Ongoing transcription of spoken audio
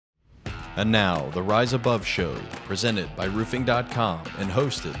And now, the Rise Above Show, presented by Roofing.com and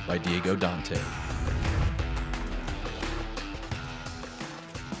hosted by Diego Dante.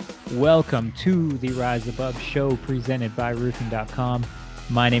 Welcome to the Rise Above Show, presented by Roofing.com.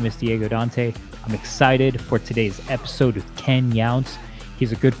 My name is Diego Dante. I'm excited for today's episode with Ken Younce.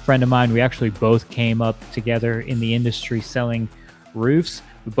 He's a good friend of mine. We actually both came up together in the industry selling roofs.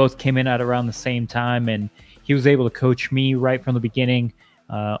 We both came in at around the same time, and he was able to coach me right from the beginning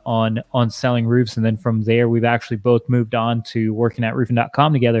on selling roofs. And then from there, we've actually both moved on to working at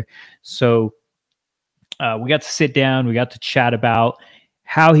Roofing.com together. So we got to sit down. We got to chat about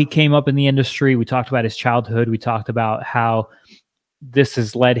how he came up in the industry. We talked about his childhood. We talked about how this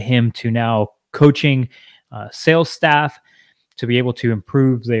has led him to now coaching sales staff to be able to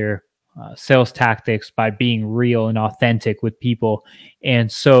improve their sales tactics by being real and authentic with people. And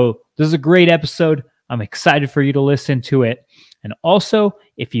so this is a great episode. I'm excited for you to listen to it. And also,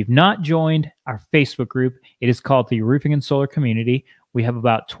 if you've not joined our Facebook group, it is called the Roofing and Solar Community. We have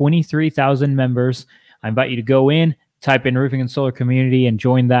about 23,000 members. I invite you to go in, type in Roofing and Solar Community, and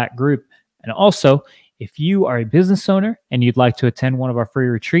join that group. And also, if you are a business owner and you'd like to attend one of our free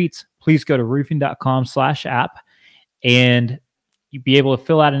retreats, please go to roofing.com/app, and you'll be able to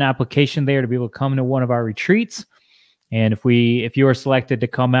fill out an application there to be able to come to one of our retreats. And if you are selected to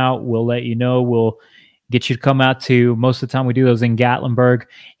come out, we'll let you know. We'll get you to come out to, most of the time we do those in Gatlinburg,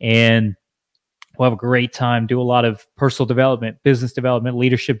 and we'll have a great time, do a lot of personal development, business development,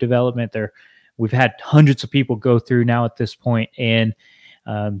 leadership development there. We've had hundreds of people go through now at this point. And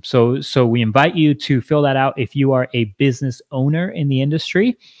so we invite you to fill that out if you are a business owner in the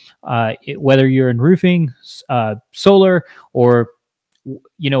industry, whether you're in roofing, solar, or,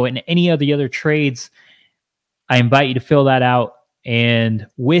 in any of the other trades. I invite you to fill that out. And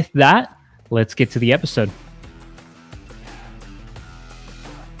with that, let's get to the episode.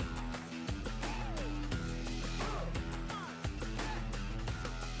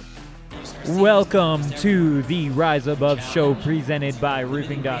 Welcome to the Rise Above Show, presented by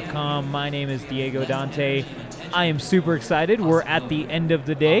Roofing.com. My name is Diego Dante. I am super excited. We're at the end of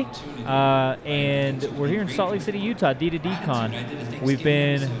the day, and we're here in Salt Lake City, Utah, D2D-Con. We've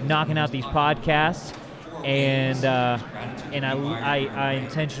been knocking out these podcasts, and I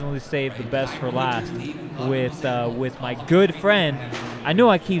intentionally saved the best for last with my good friend. I know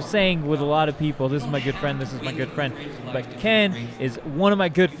I keep saying with a lot of people, this is my good friend, this is my good friend, but Ken is one of my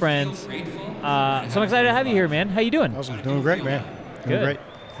good friends. So I'm excited to have you here, man. How you doing? Awesome. Doing great, man. Doing great.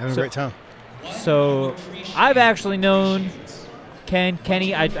 Having a great time. So I've actually known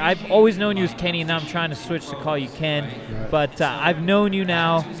Kenny. I've always known you as Kenny, and now I'm trying to switch to call you Ken. Right. But I've known you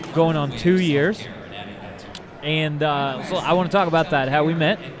now going on 2 years. And so I want to talk about that, how we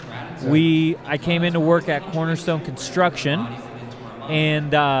met. I came in to work at Cornerstone Construction,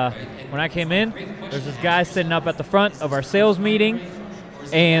 and when I came in, there's this guy sitting up at the front of our sales meeting,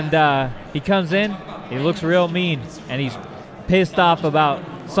 and he comes in, he looks real mean, and he's pissed off about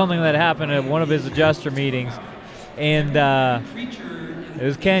something that happened at one of his adjuster meetings. And it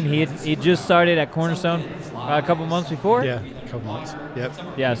was Ken. He just started at Cornerstone a couple months before. Yeah, a couple months. Yep.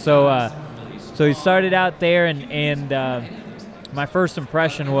 Yeah. So he started out there, and my first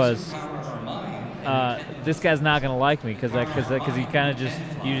impression was, this guy's not gonna like me because he kind of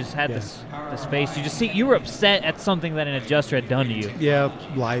you just had this face. You were upset at something that an adjuster had done to you. Yeah,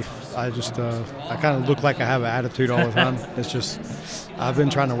 life. I kind of look like I have an attitude all the time. It's just, I've been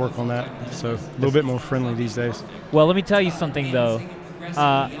trying to work on that. So a little bit more friendly these days. Well, let me tell you something though.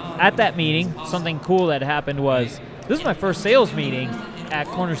 At that meeting, something cool that happened was, this is my first sales meeting at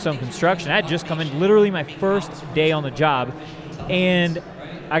Cornerstone Construction. I had just come in, literally my first day on the job, and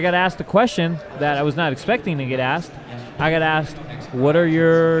I got asked a question that I was not expecting to get asked. I got asked, what are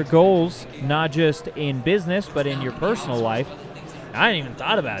your goals, not just in business, but in your personal life? I hadn't even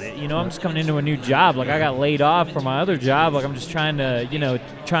thought about it. I'm just coming into a new job. Like, I got laid off from my other job. Like, I'm just trying to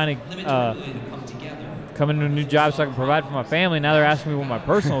come into a new job so I can provide for my family. Now they're asking me what my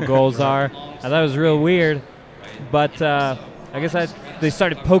personal goals are. I thought it was real weird. But I guess they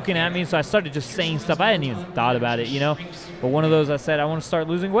started poking at me, so I started just saying stuff. I hadn't even thought about it, But one of those, I said, I want to start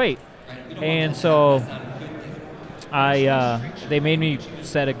losing weight. And so they made me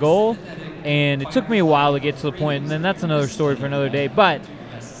set a goal, and it took me a while to get to the point, and then that's another story for another day. But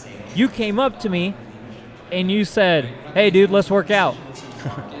you came up to me, and you said, hey, dude, let's work out.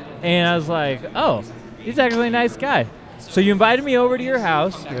 And I was like, oh, he's actually a nice guy. So you invited me over to your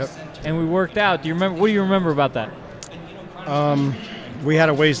house. Yep. And we worked out. What do you remember about that? We had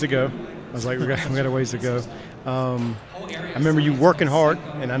a ways to go. I was like, we got a ways to go. I remember you working hard,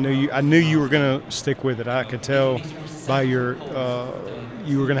 and I knew you were gonna stick with it. I could tell by your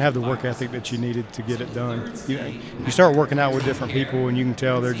you were going to have the work ethic that you needed to get it done. You start working out with different people, and you can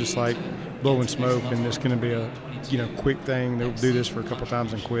tell they're just like blowing smoke, and it's going to be a quick thing. They'll do this for a couple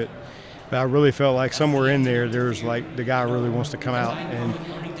times and quit. But I really felt like somewhere in there's like the guy really wants to come out. And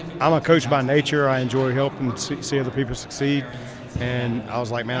I'm a coach by nature. I enjoy helping see other people succeed. And I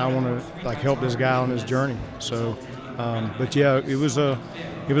was like, man, I want to like help this guy on his journey. So, but yeah, it was a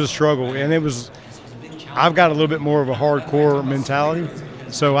struggle, and I've got a little bit more of a hardcore mentality.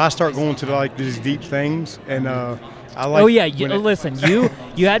 So I start going to like these deep things, and I like. Oh yeah, listen, you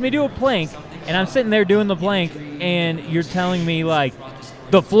had me do a plank, and I'm sitting there doing the plank, and you're telling me like,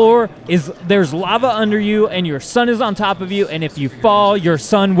 the floor there's lava under you, and your son is on top of you, and if you fall, your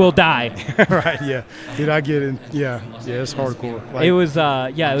son will die. Right? Yeah. Did I get in? Yeah. It's hardcore. Like, it was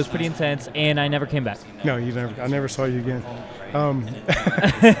it was pretty intense, and I never came back. No, I never saw you again.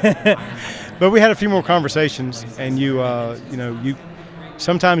 But we had a few more conversations, and you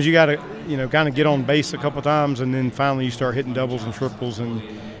sometimes you got to kind of get on base a couple times, and then finally you start hitting doubles and triples, and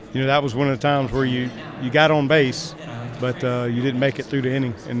that was one of the times where you got on base, but you didn't make it through the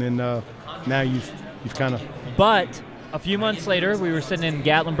inning, and then now you've kind of. But a few months later, we were sitting in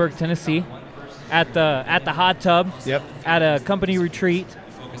Gatlinburg, Tennessee, at the hot tub. Yep. At a company retreat,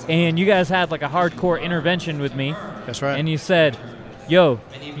 and you guys had like a hardcore intervention with me. That's right. And you said, "Yo,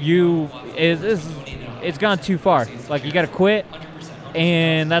 it's gone too far. Like you got to quit."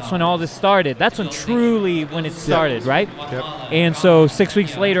 And that's when all this started. That's when when it started, right? Yep. And so 6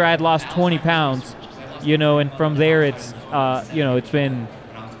 weeks later, I had lost 20 pounds, and from there it's, it's been,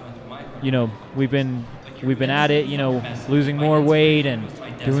 we've been at it, losing more weight and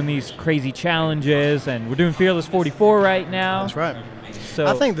doing these crazy challenges, and we're doing Fearless 44 right now. That's right. So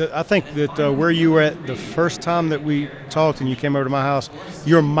I think that where you were at the first time that we talked and you came over to my house,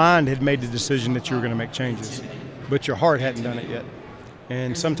 your mind had made the decision that you were going to make changes, but your heart hadn't done it yet.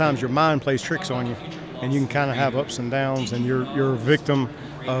 And sometimes your mind plays tricks on you, and you can kind of have ups and downs, and you're a victim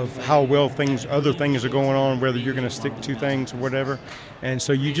of how well other things are going on, whether you're going to stick to things or whatever. And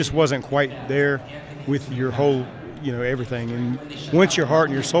so you just wasn't quite there with your whole, everything. And once your heart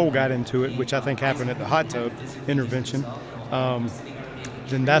and your soul got into it, which I think happened at the hot tub intervention,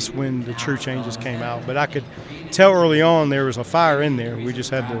 then that's when the true changes came out. But I could tell early on there was a fire in there. We just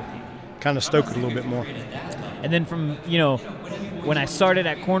had to kind of stoke it a little bit more. And then from, when I started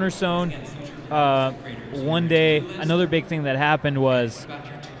at Cornerstone, one day, another big thing that happened was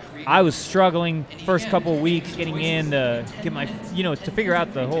I was struggling first couple of weeks getting in to get my, to figure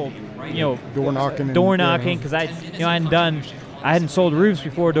out the whole, door knocking, because I hadn't sold roofs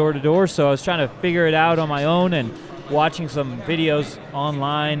before door to door, so I was trying to figure it out on my own and watching some videos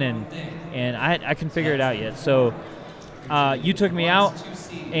online, and I couldn't figure it out yet. So you took me out,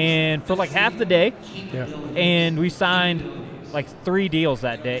 and for like half the day, and we signed like 3 deals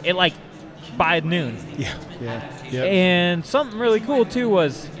that day. It like by noon. Yeah. And something really cool too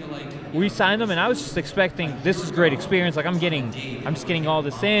was we signed them, and I was just expecting this is a great experience. Like I'm just getting all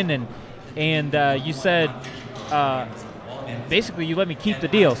this in, and you said basically you let me keep the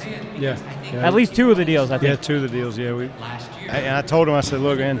deals. Yeah. At least 2 of the deals, I think. Yeah, 2 of the deals. Yeah, and I told him, I said,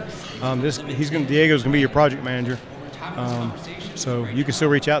 look, man, Diego's gonna be your project manager. So you can still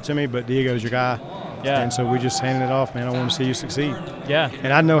reach out to me, but Diego's your guy. Yeah. And so we just handed it off, man. I want to see you succeed. Yeah.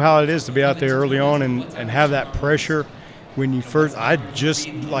 And I know how it is to be out there early on and have that pressure when you first.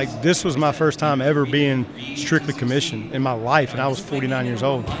 This was my first time ever being strictly commissioned in my life, and I was 49 years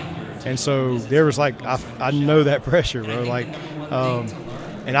old. And so there was I know that pressure, bro.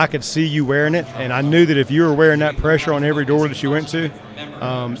 And I could see you wearing it, and I knew that if you were wearing that pressure on every door that you went to,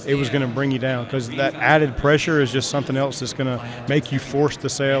 it was going to bring you down, because that added pressure is just something else that's going to make you force the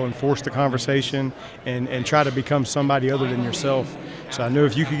sale and force the conversation and try to become somebody other than yourself. So I knew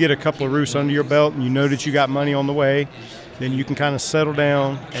if you could get a couple of roofs under your belt and you know that you got money on the way, then you can kind of settle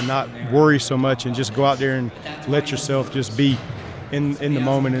down and not worry so much and just go out there and let yourself just be in the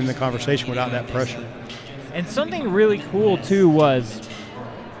moment, in the conversation, without that pressure. And something really cool too was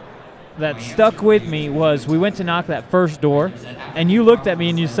that stuck with me was we went to knock that first door, and you looked at me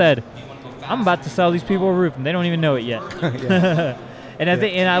and you said, I'm about to sell these people a roof, and they don't even know it yet.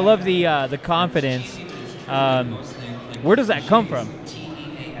 And I love the confidence. Where does that come from?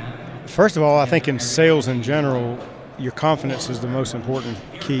 First of all, I think in sales in general, your confidence is the most important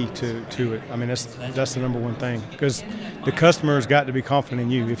key to it. I mean, that's the number one thing, because the customer has got to be confident in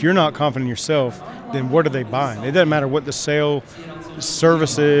you. If you're not confident in yourself, then what are they buying? It doesn't matter what the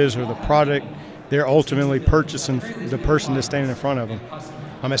service is or the product. They're ultimately purchasing the person that's standing in front of them.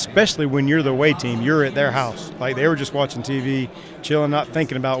 especially when you're the away team. You're at their house. Like, they were just watching TV, chilling, not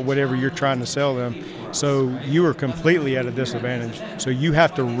thinking about whatever you're trying to sell them. So you are completely at a disadvantage. So you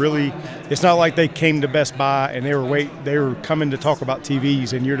have to really – it's not like they came to Best Buy and they were coming to talk about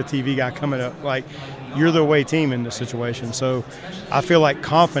TVs and you're the TV guy coming up. Like, you're the away team in this situation. So I feel like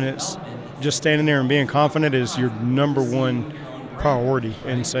confidence, just standing there and being confident, is your number one priority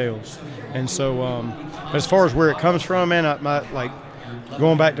in sales. And so as far as where it comes from, man,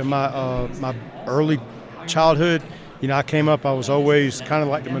 going back to my early childhood, I came up, I was always kind of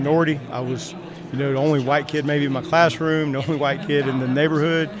like the minority. I was, the only white kid maybe in my classroom, the only white kid in the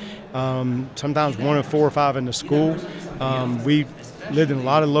neighborhood, sometimes one of 4 or 5 in the school. We lived in a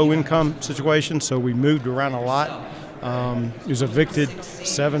lot of low-income situations, so we moved around a lot. Was evicted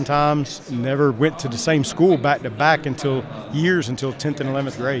 7 times, never went to the same school back-to-back until 10th and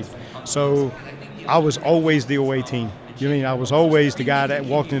 11th grade. So I was always the away team. I was always the guy that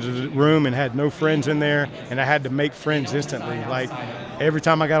walked into the room and had no friends in there, and I had to make friends instantly. Like, every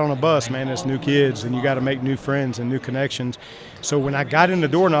time I got on a bus, man, it's new kids, and you got to make new friends and new connections. So when I got into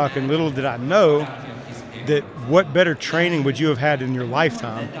door knocking, little did I know that what better training would you have had in your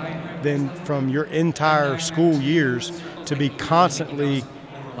lifetime than from your entire school years to be constantly,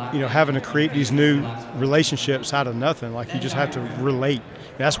 having to create these new relationships out of nothing. Like, you just have to relate.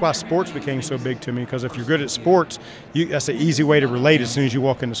 That's why sports became so big to me, because if you're good at sports, that's an easy way to relate as soon as you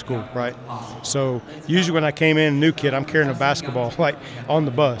walk into school, right? So usually when I came in, new kid, I'm carrying a basketball, like, on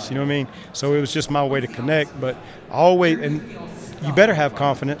the bus, you know what I mean? So it was just my way to connect. But and you better have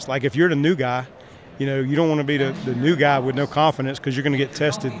confidence. Like, if you're the new guy, you don't want to be the new guy with no confidence, because you're going to get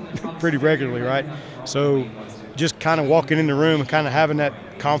tested pretty regularly, right? So just kind of walking in the room and kind of having that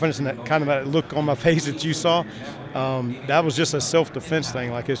confidence and that look on my face that you saw, that was just a self-defense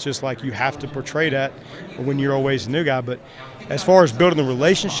thing. Like, it's just like you have to portray that when you're always the new guy. But as far as building the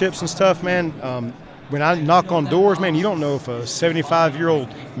relationships and stuff, man, when I knock on doors, man, you don't know if a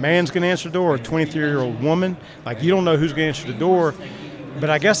 75-year-old man's going to answer the door or a 23-year-old woman. Like, you don't know who's going to answer the door. But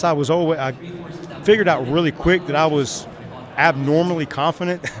I guess I figured out really quick that I was abnormally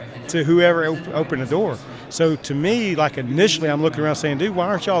confident to whoever opened the door. So to me, like, initially I'm looking around saying, dude, why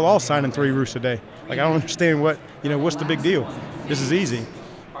aren't y'all all signing 3 roofs a day? Like, I don't understand what's the big deal? This is easy.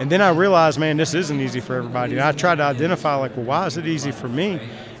 And then I realized, man, this isn't easy for everybody. And I tried to identify, like, well, why is it easy for me?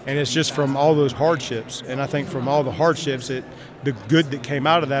 And it's just from all those hardships. And I think from all the hardships, the good that came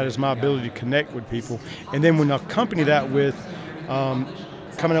out of that is my ability to connect with people. And then when I accompany that with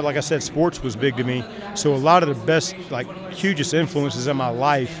coming up, like I said, sports was big to me. So a lot of the best, like, hugest influences in my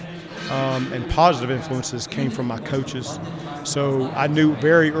life and positive influences came from my coaches. So I knew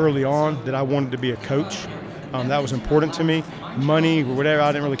very early on that I wanted to be a coach. That was important to me. Money or whatever,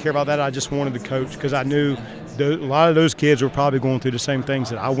 I didn't really care about that. I just wanted to coach, because I knew a lot of those kids were probably going through the same things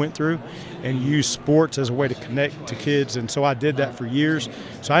that I went through, and use sports as a way to connect to kids. And so I did that for years.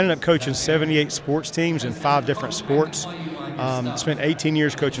 So I ended up coaching 78 sports teams in 5 different sports. Spent 18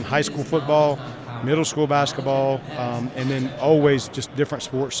 years coaching high school football, middle school basketball, and then always just different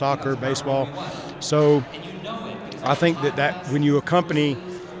sports, soccer, baseball. So I think that when you accompany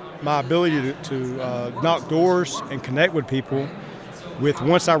my ability to knock doors and connect with people,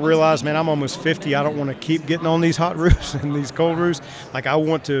 once I realized, man, I'm almost 50, I don't want to keep getting on these hot roofs and these cold roofs. Like, I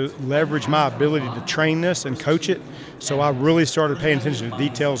want to leverage my ability to train this and coach it. So I really started paying attention to the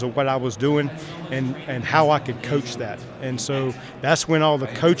details of what I was doing and how I could coach that. And so that's when all the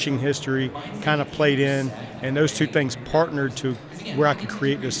coaching history kind of played in, and those two things partnered to where I could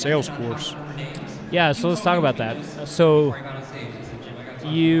create this sales course. Yeah, so let's talk about that. So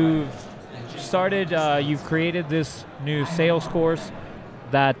you've created this new sales course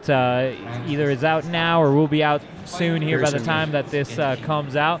that either is out now or will be out soon here by the time that this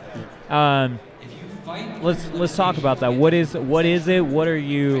comes out. Let's talk about that. What is it? What are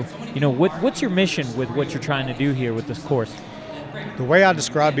you? What's your mission with what you're trying to do here with this course? The way I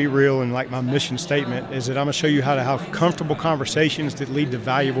describe Be Real and, like, my mission statement is that I'm going to show you how to have comfortable conversations that lead to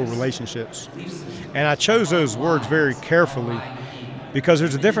valuable relationships. And I chose those words very carefully, because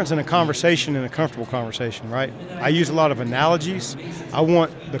there's a difference in a conversation and a comfortable conversation, right? I use a lot of analogies. I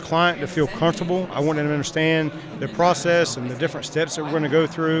want the client to feel comfortable. I want them to understand the process and the different steps that we're going to go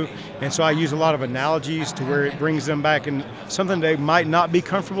through. And so I use a lot of analogies to where it brings them back in something they might not be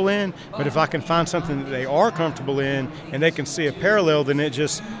comfortable in, but if I can find something that they are comfortable in and they can see a parallel, then it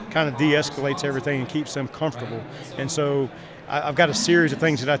just kind of de-escalates everything and keeps them comfortable. And so I've got a series of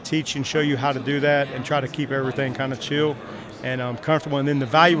things that I teach and show you how to do that and try to keep everything kind of chill and comfortable. And then the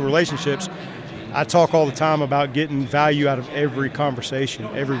value relationships, I talk all the time about getting value out of every conversation,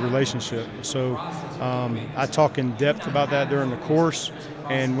 every relationship. So I talk in depth about that during the course,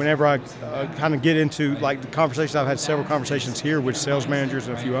 And whenever I kind of get into like the conversations, I've had several conversations here with sales managers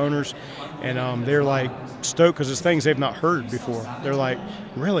and a few owners, and they're like stoked because it's things they've not heard before. They're like,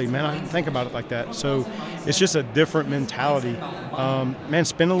 really, man, I didn't think about it like that. So it's just a different mentality. Man,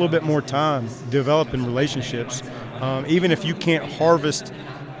 spend a little bit more time developing relationships. Even if you can't harvest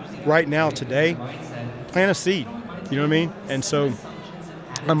right now today, plant a seed. You know what I mean? And so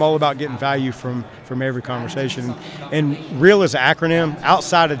I'm all about getting value from every conversation. And REAL is an acronym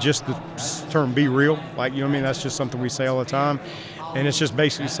outside of just the term be real. Like, you know what I mean? That's just something we say all the time. And it's just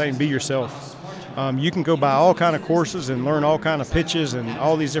basically saying be yourself. You can go buy all kind of courses and learn all kind of pitches and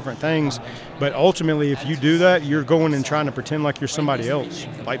all these different things. But ultimately, if you do that, you're going and trying to pretend like you're somebody else.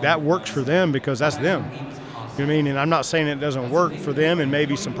 Like that works for them because that's them. You know what I mean? And I'm not saying it doesn't work for them and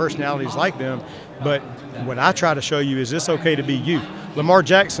maybe some personalities like them, but what I try to show you is it's okay to be you. Lamar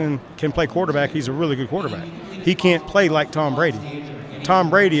Jackson can play quarterback. He's a really good quarterback. He can't play like Tom Brady. Tom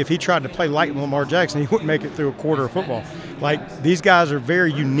Brady, if he tried to play like Lamar Jackson, he wouldn't make it through a quarter of football. Like, these guys are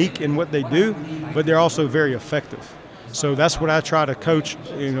very unique in what they do, but they're also very effective. So that's what I try to coach,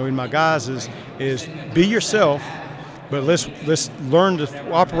 you know, in my guys is be yourself, but let's learn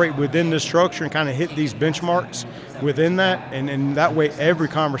to operate within this structure and kind of hit these benchmarks within that, and that way every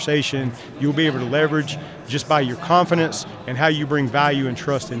conversation you'll be able to leverage just by your confidence and how you bring value and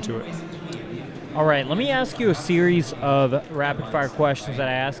trust into it. All right, let me ask you a series of rapid-fire questions that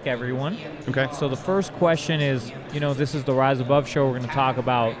I ask everyone. Okay. So the first question is, you know, this is the Rise Above show. We're going to talk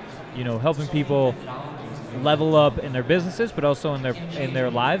about, you know, helping people level up in their businesses, but also in their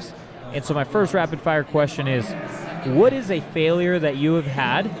lives. And so my first rapid-fire question is, what is a failure that you have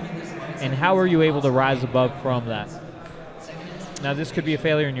had, and how are you able to rise above from that? Now, this could be a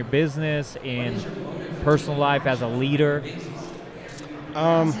failure in your business, in personal life, as a leader.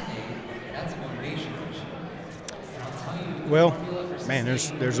 Well, man,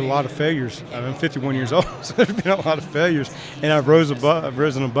 there's a lot of failures. I'm 51 years old, so there's been a lot of failures, and I've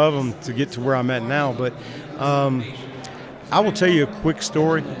risen above them to get to where I'm at now. But I will tell you a quick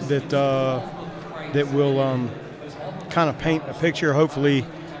story that will kind of paint a picture. Hopefully,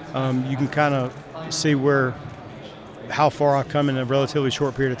 you can kind of see how far I've come in a relatively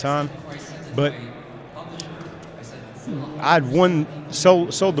short period of time. But I'd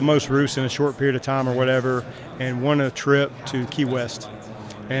sold the most roofs in a short period of time or whatever, and won a trip to Key West.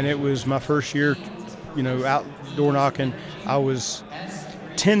 And it was my first year, you know, out door knocking. I was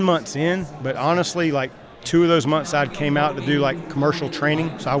 10 months in, but honestly, like 2 of those months I came out to do like commercial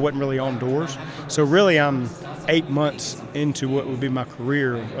training, so I wasn't really on doors. So really I'm 8 months into what would be my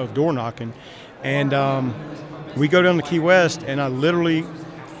career of door knocking. And we go down to Key West, and I literally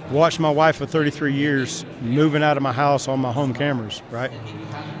watched my wife for 33 years moving out of my house on my home cameras, right?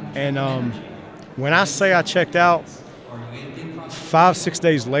 And when I say I checked out, 5-6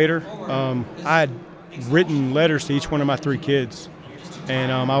 days later, I had written letters to each one of my 3 kids,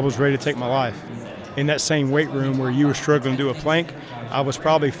 and I was ready to take my life. In that same weight room where you were struggling to do a plank, I was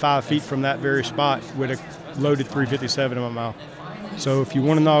probably 5 feet from that very spot with a loaded .357 in my mouth. So if you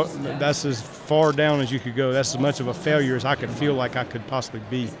want to know, that's as far down as you could go. That's as much of a failure as I could feel like I could possibly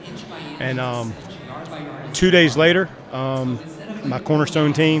be. And 2 days later, my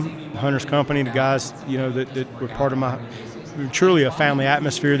cornerstone team, Hunter's Company, the guys, you know, that were part of my, truly a family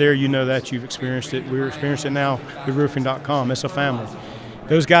atmosphere there. You know that, you've experienced it. We're experiencing it now with roofing.com. It's a family.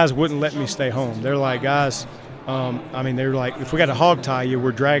 Those guys wouldn't let me stay home. They're like, guys, they're like, if we got to hog tie you,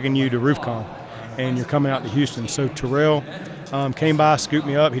 we're dragging you to RoofCon, and you're coming out to Houston. So Terrell came by, scooped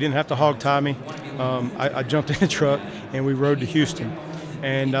me up. He didn't have to hog tie me. I jumped in the truck, and we rode to Houston.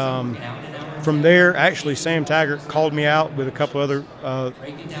 And from there, actually, Sam Taggart called me out with a couple other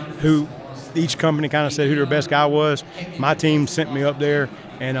who each company kind of said who their best guy was. My team sent me up there,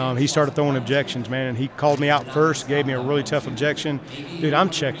 and he started throwing objections, man. And he called me out first, gave me a really tough objection. Dude, I'm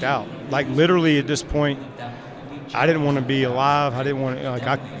checked out. Like, literally at this point, I didn't want to be alive. I didn't want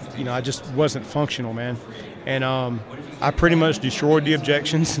to, I just wasn't functional, man. And I pretty much destroyed the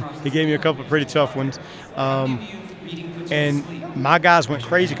objections. He gave me a couple of pretty tough ones. And my guys went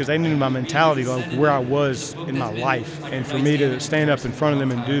crazy because they knew my mentality, like where I was in my life. And for me to stand up in front of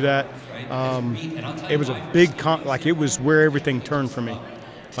them and do that, it was a big, it was where everything turned for me.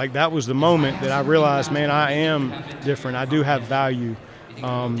 Like, that was the moment that I realized, man, I am different. I do have value.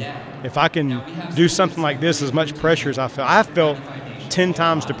 If I can do something like this, as much pressure as I felt 10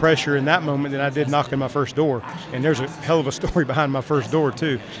 times the pressure in that moment than I did knocking my first door. And there's a hell of a story behind my first door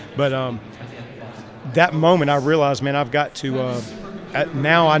too. But that moment I realized, man, I've got to,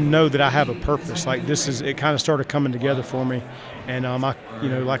 now I know that I have a purpose. Like, it kind of started coming together for me. And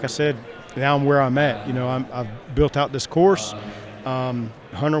like I said, now I'm where I'm at. You know, I've built out this course.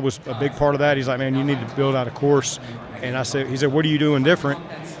 Hunter was a big part of that. He's like, man, you need to build out a course. And he said, what are you doing different?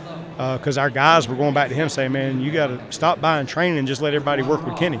 Because our guys were going back to him saying, man, you got to stop buying training and just let everybody work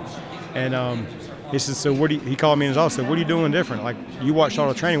with Kenny. And he said, so he called me in his office and said, what are you doing different? Like, you watched all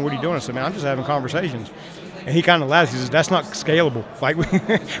the training, what are you doing? I said, man, I'm just having conversations. And he kind of laughed. He says, that's not scalable. Like,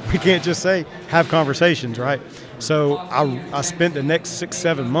 we can't just say have conversations, right? So I spent the next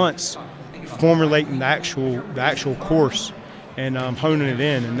 6-7 months formulating the actual course and honing it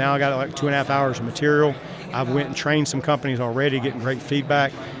in. And now I got like 2.5 hours of material. I've went and trained some companies already, getting great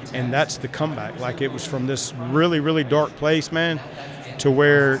feedback, and that's the comeback. Like, it was from this really, really dark place, man, to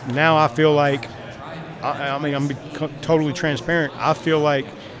where now I feel like, I'm totally transparent. I feel like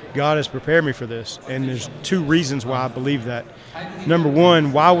God has prepared me for this, and there's 2 reasons why I believe that. Number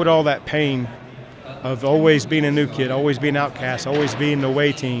one, why would all that pain of always being a new kid, always being outcast, always being the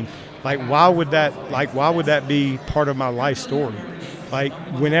away team, why would that be part of my life story? Like,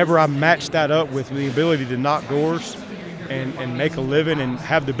 whenever I match that up with the ability to knock doors and make a living and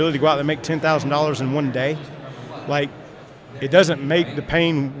have the ability to go out and make $10,000 in one day, like, it doesn't make the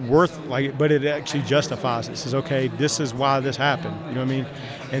pain worth but it actually justifies it. It says, okay, this is why this happened. You know what I mean?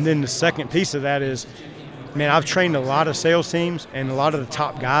 And then the second piece of that is, man, I've trained a lot of sales teams, and a lot of the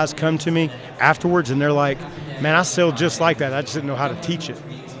top guys come to me afterwards, and they're like, man, I sell just like that. I just didn't know how to teach it.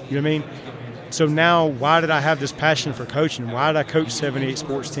 You know what I mean? So now, why did I have this passion for coaching? Why did I coach 78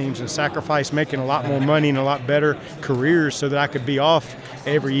 sports teams and sacrifice making a lot more money and a lot better careers so that I could be off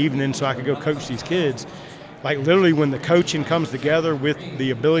every evening so I could go coach these kids? Like, literally, when the coaching comes together with the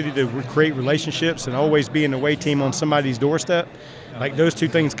ability to create relationships and always be an away team on somebody's doorstep, like, those 2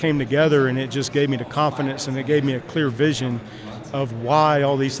 things came together, and it just gave me the confidence, and it gave me a clear vision of why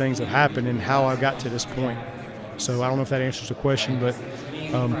all these things have happened and how I got to this point. So I don't know if that answers the question, but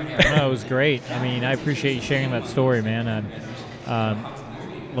no, it was great. I mean, I appreciate you sharing that story, man.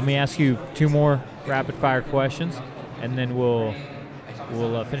 And let me ask you 2 more rapid-fire questions, and then we'll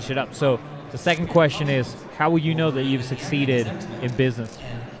finish it up. So the second question is, how will you know that you've succeeded in business?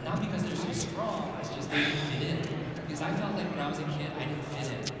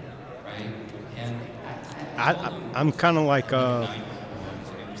 I'm kind of like, I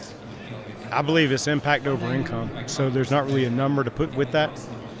believe it's impact over income. So there's not really a number to put with that.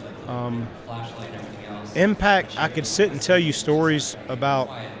 Impact, I could sit and tell you stories about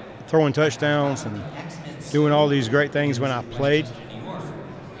throwing touchdowns and doing all these great things when I played.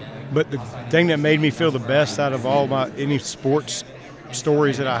 But the thing that made me feel the best out of any sports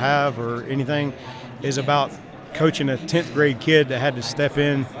stories that I have or anything is about coaching a 10th grade kid that had to step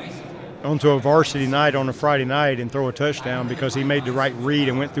in onto a varsity night on a Friday night and throw a touchdown because he made the right read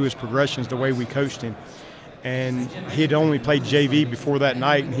and went through his progressions the way we coached him. And he had only played JV before that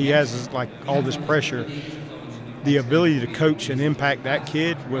night, and he has all this pressure. The ability to coach and impact that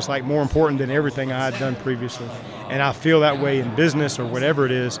kid was more important than everything I had done previously. And I feel that way in business or whatever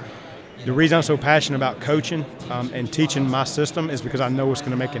it is. The reason I'm so passionate about coaching and teaching my system is because I know it's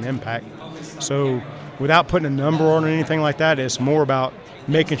going to make an impact. So without putting a number on or anything like that, it's more about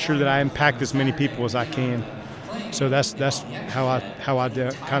making sure that I impact as many people as I can. So that's how I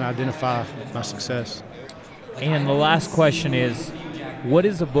kind of identify my success. And the last question is, what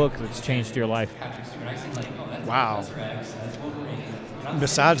is a book that's changed your life? Wow.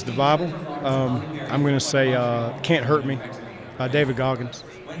 Besides the Bible, I'm going to say Can't Hurt Me by David Goggins.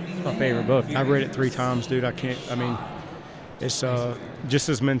 It's my favorite book. I've read it 3 times, dude. It's just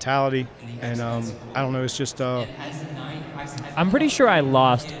his mentality, and I don't know, it's just I'm pretty sure I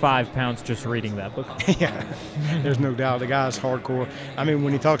lost 5 pounds just reading that book. Yeah, there's no doubt. The guy's hardcore. I mean,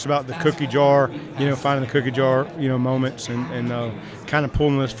 when he talks about the cookie jar, finding the cookie jar, moments and kind of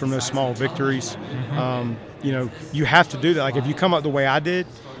pulling us from those small victories, you have to do that. Like, if you come up the way I did,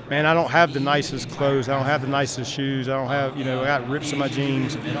 man, I don't have the nicest clothes. I don't have the nicest shoes. I don't have, I got rips in my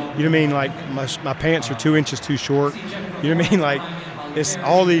jeans. You know what I mean? Like, my pants are 2 inches too short. You know what I mean? Like, it's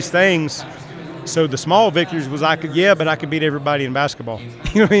all these things. So the small victories was I could beat everybody in basketball. You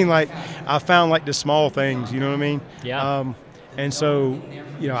know what I mean? Like, I found the small things, you know what I mean? Yeah. And so,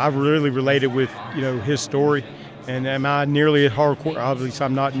 I've really related with, his story. And am I nearly as hardcore? Obviously,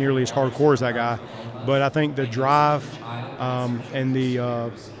 I'm not nearly as hardcore as that guy. But I think the drive and the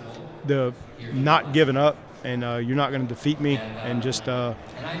not giving up and you're not going to defeat me and just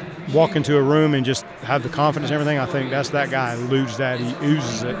walk into a room and just have the confidence and everything, I think that's that guy who eludes that. He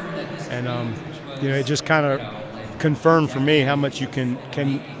oozes it. And, it just kind of confirmed for me how much you can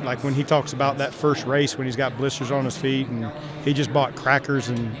like when he talks about that first race when he's got blisters on his feet and he just bought crackers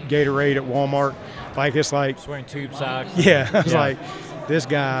and Gatorade at Walmart. It's like – just wearing tube socks. Yeah. I was like, this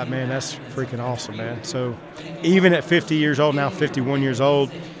guy, man, that's freaking awesome, man. So even at 50 years old, now 51 years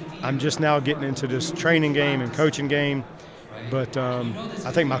old, I'm just now getting into this training game and coaching game. But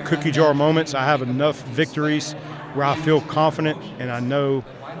I think my cookie jar moments, I have enough victories where I feel confident and I know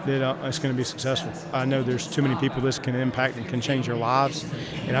that it's going to be successful. I know there's too many people this can impact and can change their lives.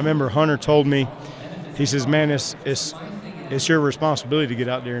 And I remember Hunter told me, he says, man, it's your responsibility to get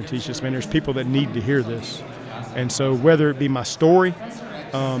out there and teach this, man. There's people that need to hear this. And so whether it be my story,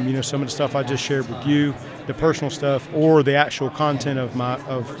 you know, some of the stuff I just shared with you, the personal stuff, or the actual content of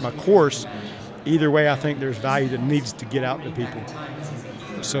my course, either way, I think there's value that needs to get out to people.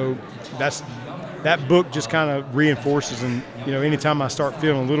 So that book just kind of reinforces, and you know, anytime I start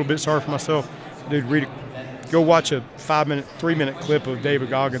feeling a little bit sorry for myself, dude, read it. Go watch a 5-minute, 3-minute clip of David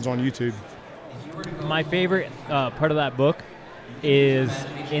Goggins on YouTube. My favorite part of that book is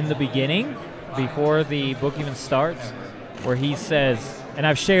in the beginning, before the book even starts, where he says, and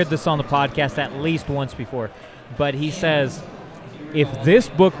I've shared this on the podcast at least once before, but he says, if this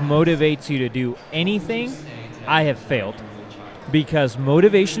book motivates you to do anything, I have failed. Because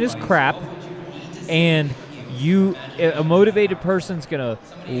motivation is crap, and a motivated person's going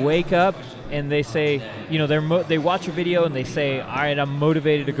to wake up and they say, you know, they watch a video and they say, all right, I'm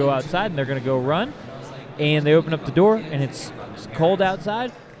motivated to go outside, and they're going to go run. And they open up the door and it's cold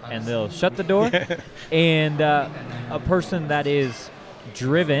outside, and they'll shut the door. And a person that is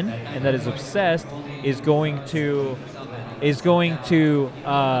driven and that is obsessed is going to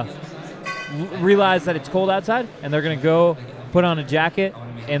realize that it's cold outside, and they're going to go put on a jacket,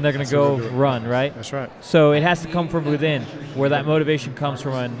 and they're going to go run, right? That's right. So it has to come from within, where that motivation comes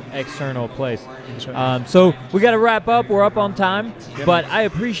from an external place. That's right. So we got to wrap up. We're up on time, but I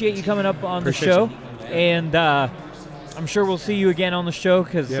appreciate you coming up on the show, and I'm sure we'll see you again on the show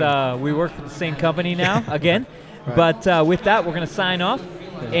because we work for the same company now again. Right. But with that, we're going to sign off,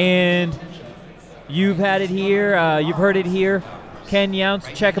 and you've had it here. You've heard it here. Ken Younce,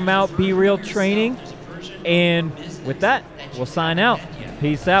 check him out. Be Real Training. And with that, we'll sign out.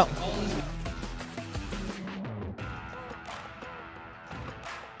 Peace out.